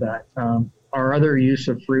more of that. Our other use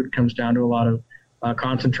of fruit comes down to a lot of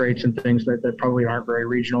concentrates and things that probably aren't very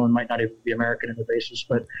regional and might not even be American in the basis.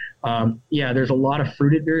 But there's a lot of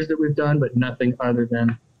fruited beers that we've done, but nothing other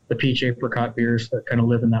than the peach apricot beers that kind of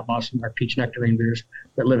live in that Masumoto, or peach nectarine beers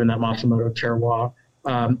that live in that Masumoto terroir.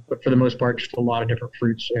 But for the most part, just a lot of different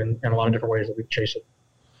fruits and a lot of different ways that we chase it.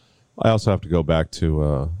 I also have to go back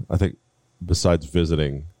to, I think, besides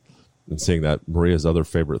visiting and seeing that, Maria's other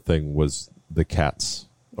favorite thing was the cats.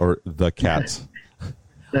 The cats.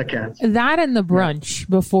 That and the brunch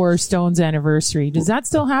before Stone's anniversary. Does that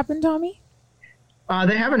still happen, Tomme?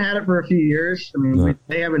 They haven't had it for a few years. I mean,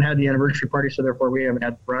 they haven't had the anniversary party, so therefore we haven't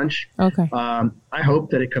had the brunch. Okay. I hope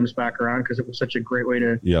that it comes back around because it was such a great way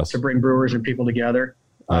to bring brewers and people together.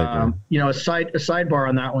 A sidebar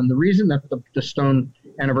on that one. The reason that the Stone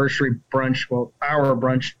anniversary brunch, our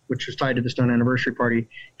brunch, which was tied to the Stone anniversary party,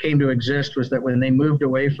 came to exist was that when they moved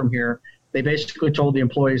away from here, they basically told the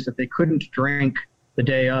employees that they couldn't drink the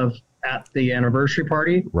day of at the anniversary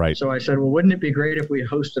party. Right. So I said, well, wouldn't it be great if we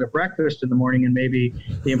hosted a breakfast in the morning and maybe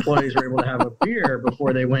the employees were able to have a beer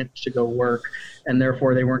before they went to go work, and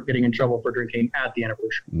therefore they weren't getting in trouble for drinking at the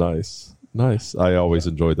anniversary. Nice. I always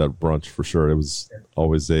enjoyed that brunch for sure. It was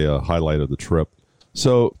always a highlight of the trip.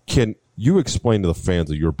 So can you explain to the fans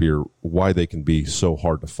of your beer why they can be so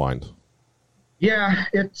hard to find? Yeah,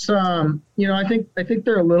 it's I think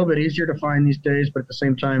they're a little bit easier to find these days, but at the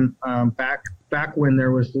same time, back when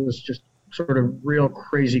there was this just sort of real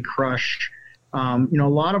crazy crush, a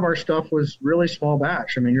lot of our stuff was really small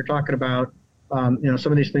batch. I mean, you're talking about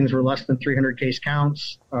some of these things were less than 300 case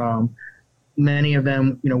counts. Many of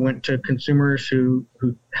them went to consumers who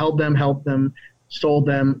held them, helped them, sold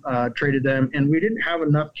them, traded them, and we didn't have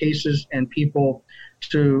enough cases and people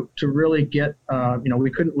to really get, we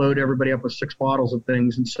couldn't load everybody up with 6 bottles of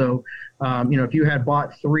things. And so, if you had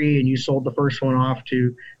bought 3 and you sold the first one off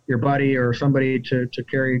to your buddy or somebody to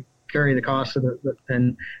carry the cost of it,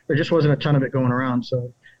 then there just wasn't a ton of it going around.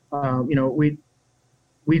 So,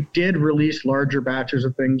 we did release larger batches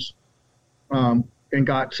of things, and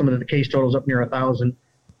got some of the case totals up near 1,000,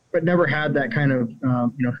 but never had that kind of,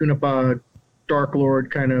 Hunapa, Dark Lord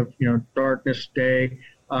kind of, darkness day,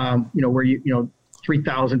 where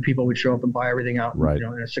 3,000 people would show up and buy everything out, in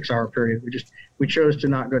a 6-hour period. We chose to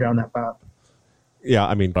not go down that path. Yeah,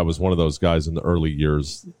 I mean, I was one of those guys in the early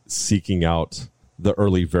years seeking out the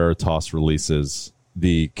early Veritas releases,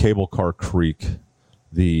 the Cable Car Creek,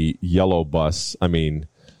 the Yellow Bus. I mean,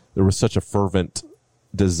 there was such a fervent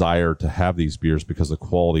desire to have these beers because the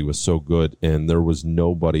quality was so good, and there was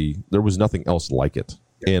nothing else like it.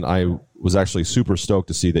 And I was actually super stoked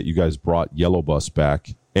to see that you guys brought Yellow Bus back,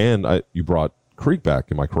 and you brought Creek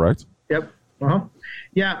back. Am I correct? Yep.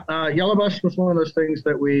 Yeah. Yellow Bus was one of those things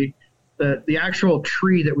that the actual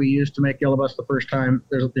tree that we used to make Yellow Bus the first time,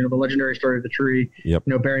 there's the legendary story of the tree,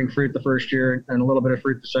 bearing fruit the first year and a little bit of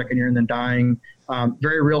fruit the second year and then dying.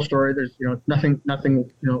 Very real story. There's nothing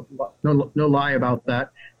no lie about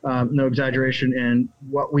that. No exaggeration. And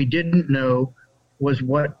what we didn't know was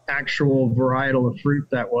what actual varietal of fruit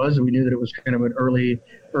that was. We knew that it was kind of an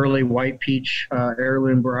early white peach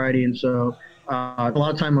heirloom variety. And so a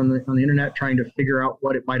lot of time on the internet trying to figure out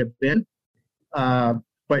what it might have been.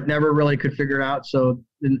 But never really could figure it out. So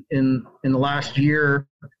in the last year,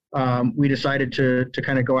 we decided to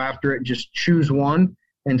kind of go after it and just choose one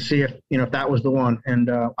and see if that was the one.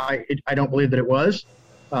 And I don't believe that it was.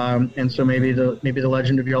 And so maybe the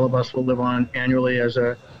legend of Yellow Bus will live on annually as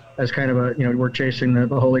kind of a we're chasing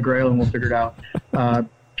the Holy Grail and we'll figure it out.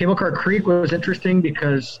 Cable Car Creek was interesting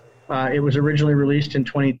because it was originally released in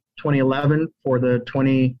 2011 for the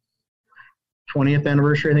 20th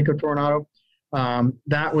anniversary, I think, of Tornado.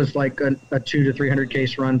 That was like a 200 to 300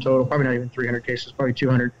 case run total, probably not even 300 cases, probably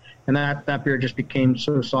 200. And that beer just became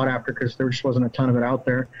so sought after because there just wasn't a ton of it out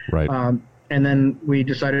there. Right. And then we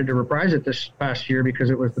decided to reprise it this past year because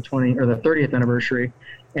it was the 30th anniversary,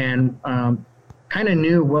 and kind of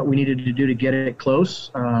knew what we needed to do to get it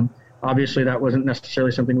close. Obviously, that wasn't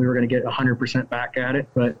necessarily something we were going to get 100% back at it,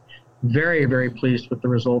 but very, very pleased with the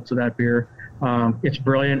results of that beer. It's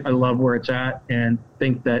brilliant. I love where it's at, and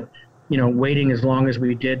think that waiting as long as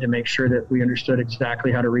we did to make sure that we understood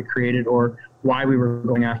exactly how to recreate it or why we were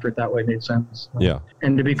going after it that way made sense. Yeah.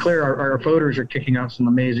 And to be clear, our voters are kicking out some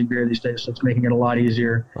amazing beer these days, so it's making it a lot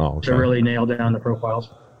easier to really nail down the profiles.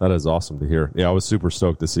 That is awesome to hear. Yeah, I was super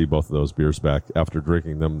stoked to see both of those beers back after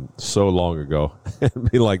drinking them so long ago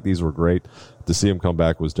and be like, these were great. To see them come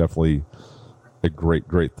back was definitely a great,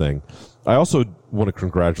 great thing. I also want to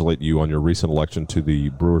congratulate you on your recent election to the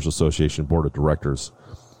Brewers Association Board of Directors.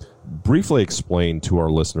 Briefly explain to our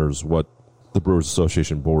listeners what the Brewers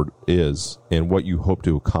Association Board is and what you hope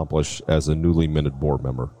to accomplish as a newly minted board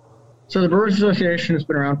member. So the Brewers Association has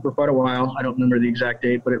been around for quite a while. I don't remember the exact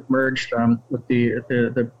date, but it merged with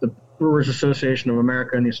the Brewers Association of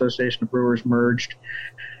America and the Association of Brewers merged.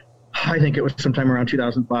 I think it was sometime around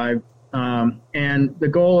 2005. And the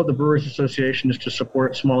goal of the Brewers Association is to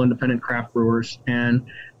support small independent craft brewers. And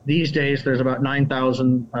these days, there's about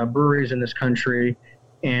 9,000 breweries in this country.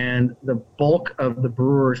 And the bulk of the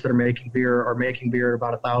brewers that are making beer at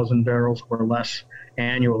about 1,000 barrels or less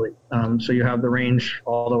annually. So you have the range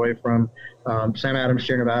all the way from Sam Adams,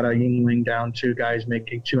 Sierra Nevada, Yuengling, down to guys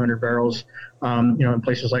making 200 barrels, in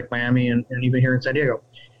places like Miami and even here in San Diego.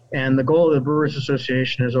 And the goal of the Brewers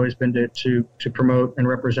Association has always been to promote and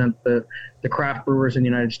represent the craft brewers in the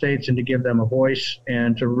United States and to give them a voice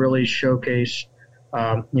and to really showcase,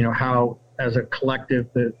 how as a collective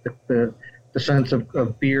the sense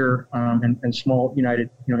of beer and small united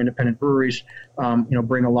independent breweries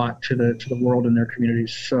bring a lot to the world and their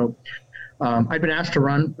communities. So I've been asked to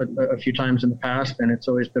run a few times in the past, and it's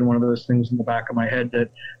always been one of those things in the back of my head that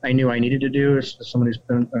I knew I needed to do as somebody who's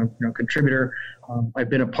been a contributor. I've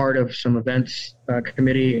been a part of some events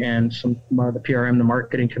committee and some of the PRM, the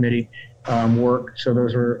marketing committee work. So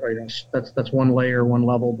those are that's one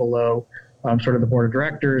level below sort of the board of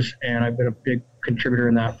directors, and I've been a big contributor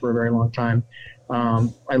in that for a very long time.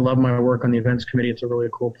 I love my work on the events committee. It's a really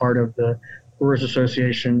cool part of the Brewers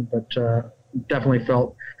Association, but definitely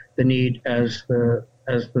felt the need as the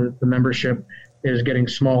membership is getting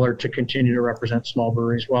smaller to continue to represent small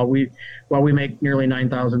breweries. While we make nearly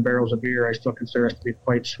 9,000 barrels of beer, I still consider us to be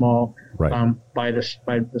quite small. Right. By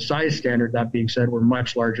the size standard. That being said, we're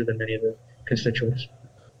much larger than many of the constituents.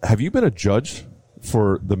 Have you been a judge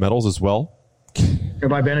for the medals as well?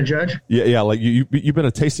 Have I been a judge? Yeah. Like you've been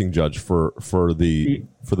a tasting judge for the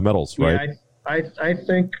medals, right? Yeah, I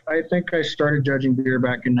think I started judging beer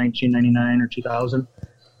back in 1999 or 2000.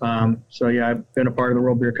 So yeah, I've been a part of the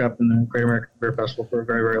World Beer Cup and the Great American Beer Festival for a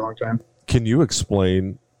very, very long time. Can you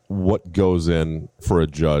explain what goes in for a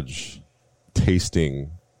judge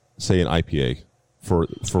tasting, say, an IPA for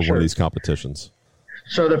Sure. one of these competitions?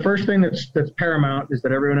 So the first thing that's paramount is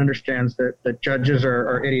that everyone understands that judges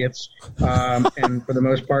are idiots, and for the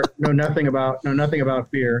most part know nothing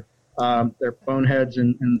about beer. They're boneheads,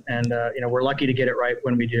 and we're lucky to get it right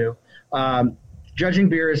when we do. Judging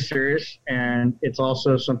beer is serious, and it's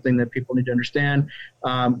also something that people need to understand.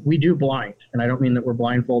 We do blind, and I don't mean that we're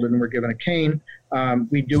blindfolded and we're given a cane.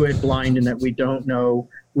 We do it blind in that we don't know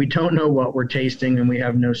what we're tasting, and we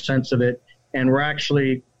have no sense of it. And we're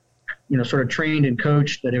actually, sort of trained and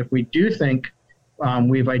coached that if we do think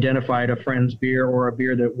we've identified a friend's beer or a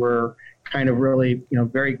beer that we're kind of really,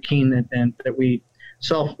 very keen and that we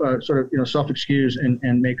self-excuse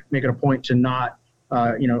and make it a point to not,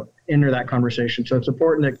 enter that conversation. So it's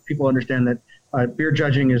important that people understand that beer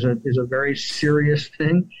judging is a very serious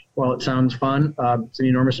thing. While it sounds fun, it's an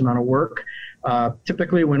enormous amount of work.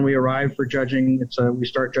 Typically, when we arrive for judging, we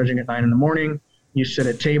start judging at 9 a.m. You sit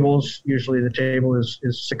at tables. Usually, the table is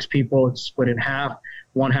 6 people. It's split in half.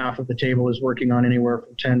 One half of the table is working on anywhere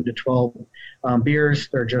from 10 to 12 beers.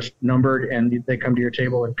 They're just numbered, and they come to your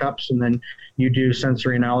table in cups. And then you do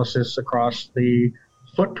sensory analysis across the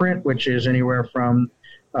footprint, which is anywhere from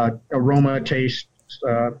aroma, taste,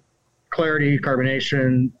 clarity,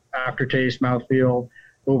 carbonation, aftertaste, mouthfeel,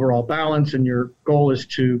 overall balance. And your goal is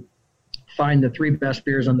to find the 3 best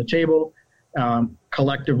beers on the table,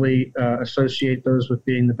 collectively associate those with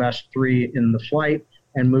being the best 3 in the flight,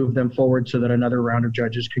 and move them forward so that another round of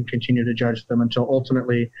judges can continue to judge them until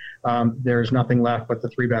ultimately there's nothing left but the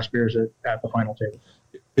 3 best beers at the final table.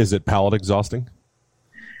 Is it palate exhausting?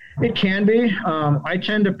 It can be. I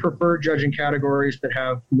tend to prefer judging categories that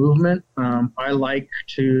have movement. I like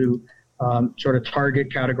to sort of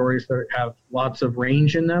target categories that have lots of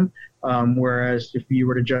range in them. Whereas if you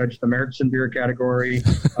were to judge the Märzen beer category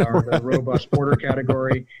or the robust porter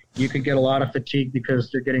category, you could get a lot of fatigue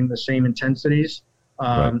because they're getting the same intensities.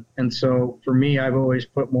 Right. And so for me, I've always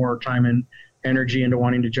put more time and energy into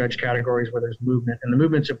wanting to judge categories where there's movement. And the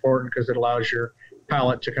movement's important because it allows your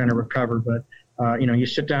palate to kind of recover. But, you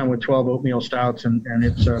sit down with 12 oatmeal stouts and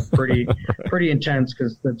it's pretty intense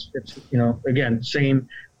because it's again, same,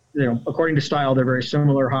 according to style, they're very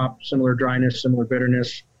similar hop, similar dryness, similar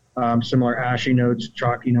bitterness, similar ashy notes,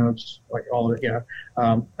 chalky notes, like all of it. Yeah.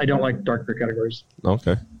 I don't like dark beer categories.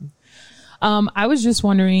 Okay. I was just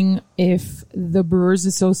wondering if the Brewers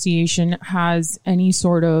Association has any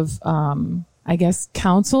sort of,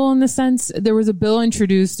 council in the sense. There was a bill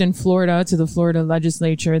introduced in Florida to the Florida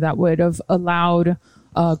legislature that would have allowed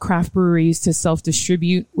craft breweries to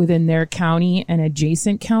self-distribute within their county and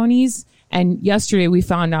adjacent counties. And yesterday we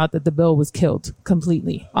found out that the bill was killed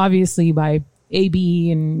completely, obviously by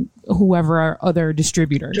AB and whoever are other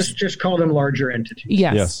distributors. Just call them larger entities.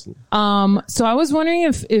 Yes. So I was wondering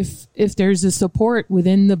if there's a support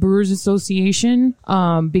within the Brewers Association,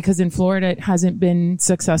 because in Florida it hasn't been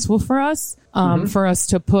successful for us, for us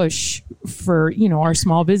to push for, our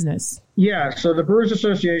small business. Yeah, so the Brewers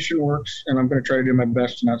Association works, and I'm going to try to do my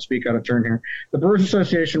best to not speak out of turn here. The Brewers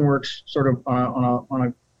Association works sort of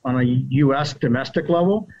on a U.S. domestic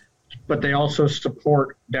level, but they also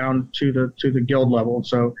support down to the guild level.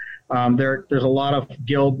 So there's a lot of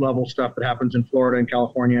guild level stuff that happens in Florida and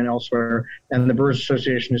California and elsewhere, and the Brewers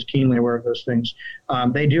Association is keenly aware of those things.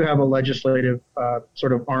 They do have a legislative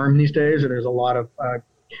sort of arm these days. There's a lot of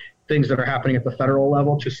things that are happening at the federal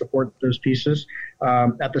level to support those pieces.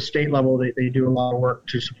 At the state level, they do a lot of work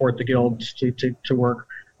to support the guilds to work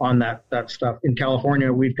on that stuff. In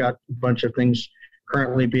California, we've got a bunch of things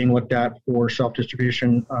currently being looked at for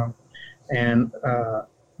self-distribution, and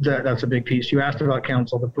that's a big piece. You asked about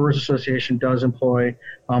council. The Brewers Association does employ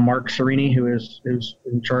Mark Serini, who is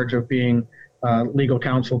in charge of being legal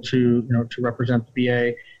counsel to represent the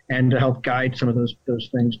BA and to help guide some of those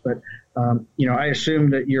things. But I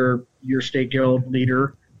assume that your state guild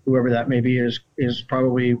leader, whoever that may be, is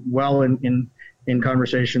probably well in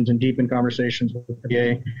conversations and deep in conversations with the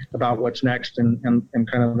BA about what's next and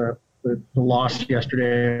kind of the loss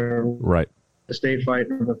yesterday, or right, the state fight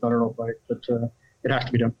or the federal fight, but it has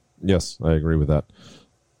to be done. Yes, I agree with that.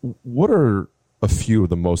 What are a few of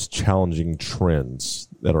the most challenging trends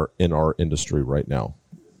that are in our industry right now?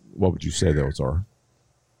 What would you say those are?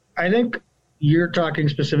 I think you're talking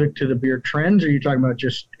specific to the beer trends, or are you talking about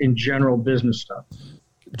just in general business stuff?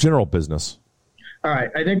 General business. All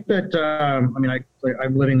right. I think that,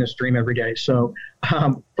 I'm living this dream every day. So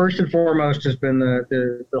first and foremost has been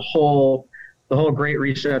the whole great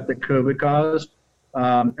reset that COVID caused.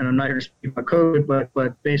 And I'm not here to speak about COVID,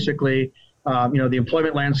 but basically, the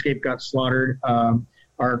employment landscape got slaughtered.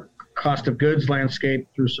 Our cost of goods landscape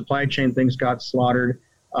through supply chain things got slaughtered.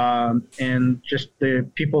 And just the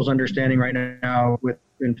people's understanding right now with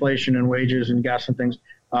inflation and wages and gas and things,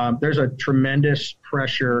 there's a tremendous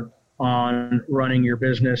pressure on running your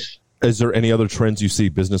business. Is there any other trends you see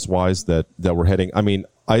business-wise that we're heading? I mean,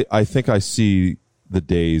 I think I see the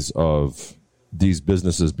days of these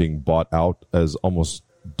businesses being bought out as almost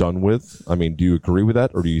done with. I mean, do you agree with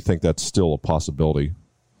that, or do you think that's still a possibility?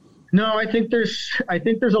 No, I think there's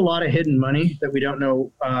a lot of hidden money that we don't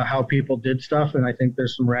know how people did stuff, and I think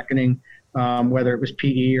there's some reckoning, whether it was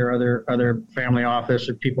PE or other family office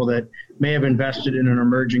or people that may have invested in an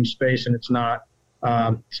emerging space and it's not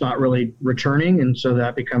really returning, and so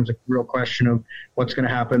that becomes a real question of what's going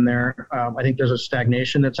to happen there. I think there's a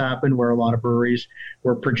stagnation that's happened where a lot of breweries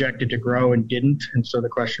were projected to grow and didn't, and so the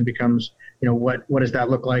question becomes, what does that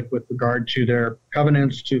look like with regard to their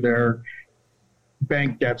covenants, to their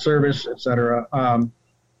bank debt service, et cetera.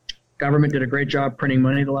 Government did a great job printing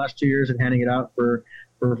money the last 2 years and handing it out for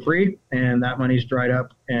free, and that money's dried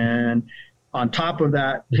up. And on top of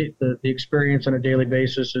that, the experience on a daily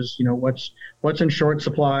basis is, what's in short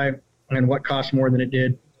supply and what costs more than it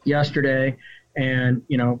did yesterday. And,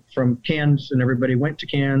 from cans, and everybody went to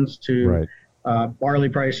cans, to barley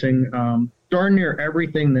pricing, darn near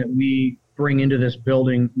everything that we bring into this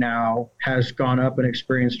building now has gone up and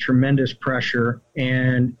experienced tremendous pressure,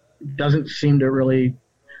 and doesn't seem to really,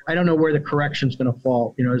 I don't know where the correction's going to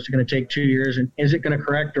fall. Is it going to take 2 years, and is it going to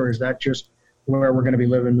correct, or is that just where we're going to be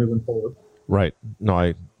living moving forward? Right. No,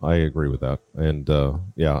 I agree with that. And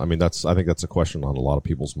I think that's a question on a lot of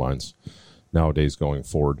people's minds nowadays going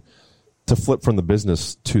forward. To flip from the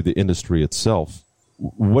business to the industry itself,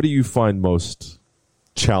 what do you find most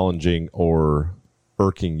challenging or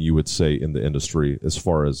irking, you would say, in the industry, as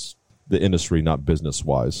far as the industry, not business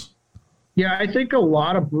wise? Yeah, I think a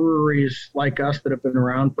lot of breweries like us that have been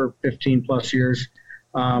around for 15 plus years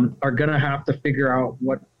are going to have to figure out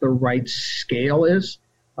what the right scale is.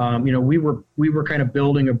 We were kind of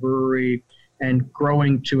building a brewery and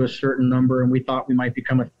growing to a certain number, and we thought we might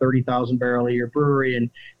become a 30,000 barrel a year brewery and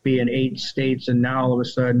be in 8 states. And now all of a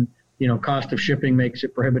sudden, cost of shipping makes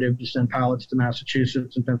it prohibitive to send pallets to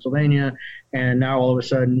Massachusetts and Pennsylvania. And now all of a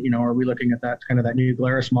sudden, are we looking at that kind of that new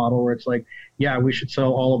Glarus model where it's like, yeah, we should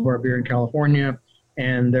sell all of our beer in California,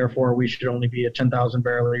 and therefore we should only be a 10,000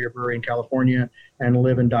 barrel a year brewery in California and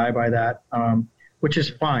live and die by that, which is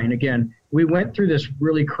fine. Again, we went through this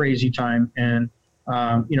really crazy time, and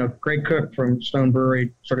Greg Cook from Stone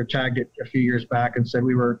Brewery sort of tagged it a few years back and said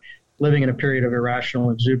we were living in a period of irrational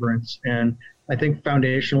exuberance. And I think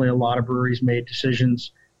foundationally a lot of breweries made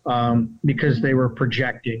decisions because they were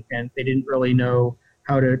projecting, and they didn't really know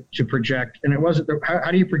how to project. And it wasn't,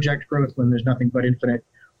 how do you project growth when there's nothing but infinite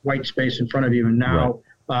white space in front of you? And now,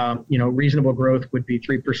 reasonable growth would be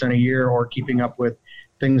 3% a year or keeping up with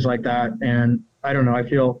things like that. And I don't know,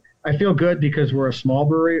 I feel good because we're a small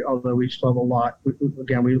brewery, although we still have a lot.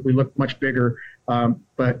 We look much bigger.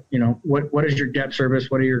 But what is your debt service?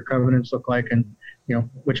 What do your covenants look like? And,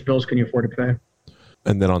 which bills can you afford to pay?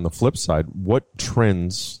 And then on the flip side, what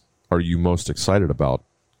trends are you most excited about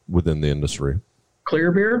within the industry?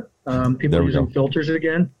 Clear beer. People using filters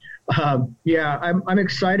again. I'm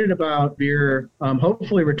excited about beer,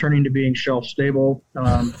 hopefully returning to being shelf stable,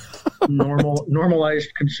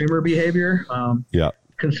 normalized consumer behavior.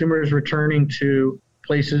 Consumers returning to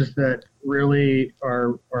places that really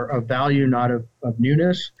are of value, not of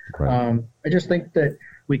newness. Right. I just think that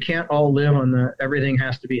we can't all live on the everything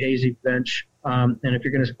has to be hazy bench. And if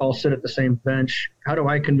you're going to all sit at the same bench, how do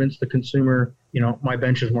I convince the consumer, my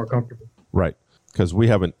bench is more comfortable? Right. Because we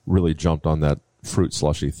haven't really jumped on that fruit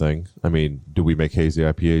slushy thing. I mean, do we make hazy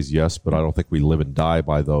IPAs? Yes, but I don't think we live and die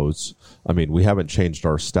by those. I mean, we haven't changed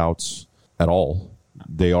our stouts at all.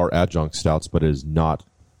 They are adjunct stouts, but it's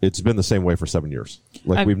been the same way for 7 years.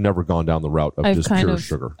 We've never gone down the route of just pure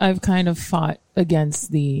sugar. I've kind of fought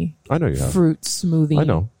against the fruit smoothie. I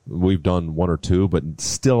know. We've done 1 or 2, but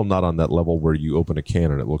still not on that level where you open a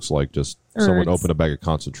can and it looks like just someone opened a bag of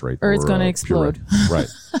concentrate. Or it's going to explode. Right.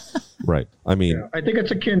 Right. I mean, I think it's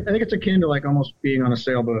akin to like almost being on a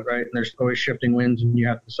sailboat, right? And there's always shifting winds, and you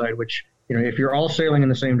have to decide which, if you're all sailing in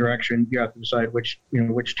the same direction, you have to decide which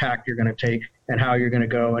tack you're going to take and how you're going to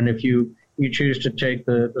go. And if you choose to take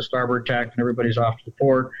the starboard tack and everybody's off to the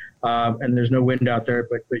port, and there's no wind out there,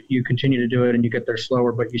 but you continue to do it and you get there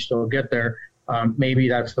slower, but you still get there. Maybe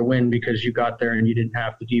that's the win because you got there and you didn't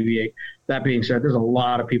have to deviate. That being said, there's a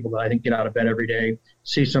lot of people that I think get out of bed every day,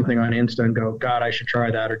 see something on Insta and go, God, I should try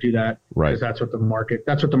that or do that. Right. Because that's what the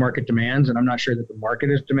market demands. And I'm not sure that the market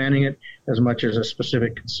is demanding it as much as a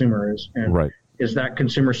specific consumer is. And is that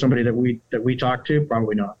consumer somebody that we talk to?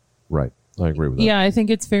 Probably not. Right. I agree with that. Yeah, I think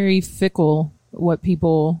it's very fickle what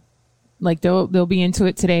people like. They'll be into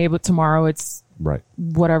it today, but tomorrow it's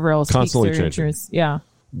whatever else constantly piques their changing. interest. Yeah.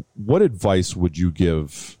 What advice would you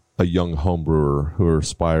give a young home brewer who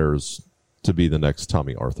aspires to be the next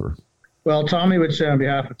Tomme Arthur? Well, Tommy would say on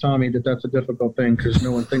behalf of Tommy that that's a difficult thing because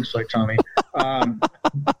no one thinks like Tommy.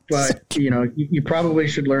 But you probably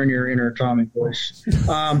should learn your inner Tommy voice.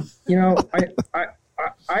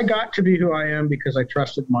 I got to be who I am because I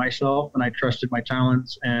trusted myself and I trusted my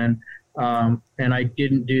talents, and I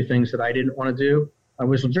didn't do things that I didn't want to do. I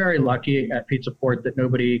was very lucky at Pizza Port that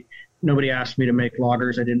nobody asked me to make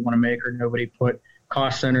lagers I didn't want to make, or nobody put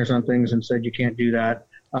cost centers on things and said you can't do that.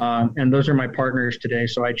 And those are my partners today.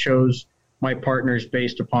 So I chose my partners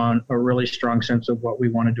based upon a really strong sense of what we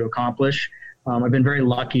wanted to accomplish. I've been very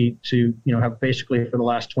lucky to, have basically for the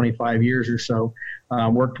last 25 years or so,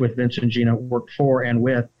 worked with Vince and Gina, worked for and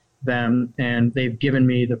with them, and they've given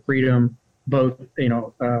me the freedom, both,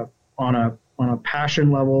 on a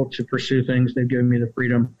passion level to pursue things. They've given me the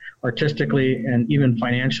freedom artistically and even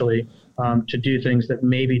financially to do things that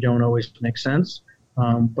maybe don't always make sense.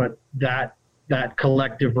 But that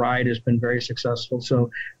collective ride has been very successful.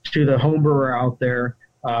 So to the home brewer out there,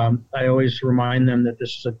 I always remind them that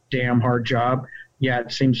this is a damn hard job. Yeah,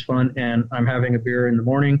 it seems fun, and I'm having a beer in the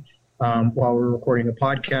morning while we're recording a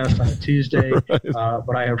podcast on a Tuesday. Right.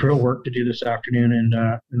 But I have real work to do this afternoon,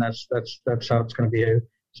 and that's how it's going to be.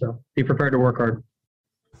 So be prepared to work hard.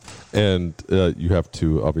 And you have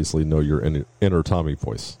to obviously know your inner Tomme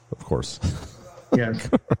voice, of course. Yes.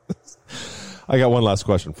 I got one last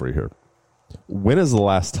question for you here. When is the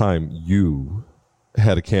last time you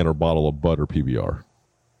had a can or bottle of Bud or PBR?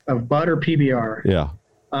 Of Bud or PBR? Yeah.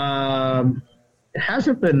 It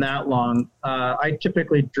hasn't been that long. I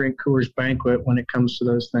typically drink Coors Banquet when it comes to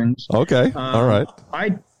those things. Okay. All right.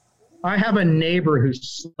 I have a neighbor who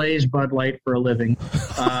slays Bud Light for a living,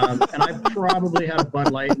 and I probably had a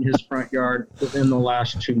Bud Light in his front yard within the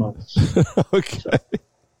last 2 months. Okay.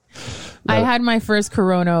 So. I had my first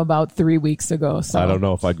Corona about 3 weeks ago. So I don't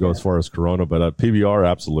know if I'd go as far as Corona, but PBR,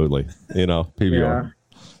 absolutely. PBR.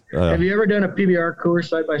 Yeah. Have you ever done a PBR Coors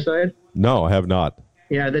side by side? No, I have not.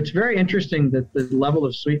 Yeah, that's very interesting, that the level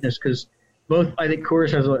of sweetness, because I think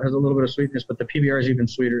Coors has a little bit of sweetness, but the PBR is even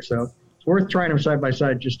sweeter. So it's worth trying them side by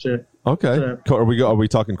side just to. Okay. Are we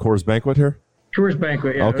talking Coors Banquet here? Coors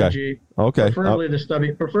Banquet, yeah. Okay. OG. Okay. Preferably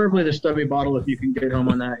the stubby bottle if you can get home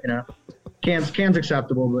on that. Cans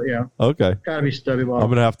acceptable, but yeah. Okay. Got to be stubby bottle. I'm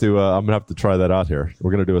gonna have to try that out here.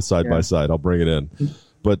 We're gonna do a side by side. I'll bring it in.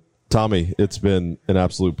 But Tomme, it's been an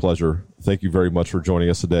absolute pleasure. Thank you very much for joining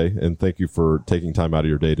us today, and thank you for taking time out of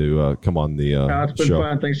your day to come on the it's been show.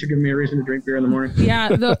 Fun. Thanks for giving me a reason to drink beer in the morning. Yeah,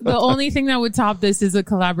 the only thing that would top this is a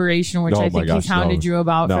collaboration, which I think he hounded you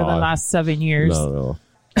about for the last 7 years. No.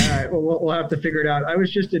 All right, well, we'll have to figure it out. I was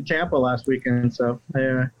just in Tampa last weekend, so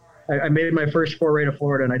I made my first foray to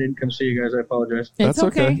Florida, and I didn't come see you guys. I apologize. That's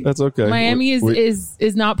okay. That's okay. Miami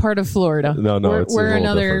is not part of Florida. No, we're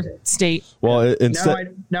another state. Well,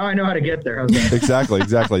 now I know how to get there. How's that?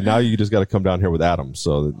 Exactly. Now you just got to come down here with Adam,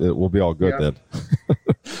 so it will be all good then.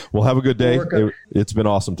 Well, have a good day. It's been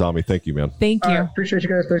awesome, Tomme. Thank you, man. Thank you. Appreciate you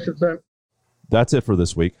guys. Thanks for the time. That's it for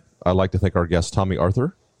this week. I'd like to thank our guest, Tomme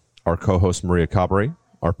Arthur, our co-host, Maria Cabre,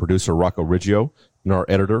 our producer, Rocco Riggio, and our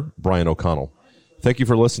editor, Brian O'Connell. Thank you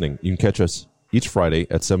for listening. You can catch us each Friday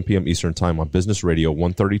at 7 p.m. Eastern Time on Business Radio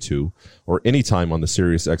 132, or anytime on the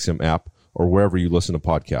SiriusXM app or wherever you listen to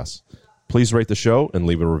podcasts. Please rate the show and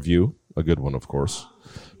leave a review, a good one, of course.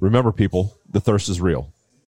 Remember, people, the thirst is real.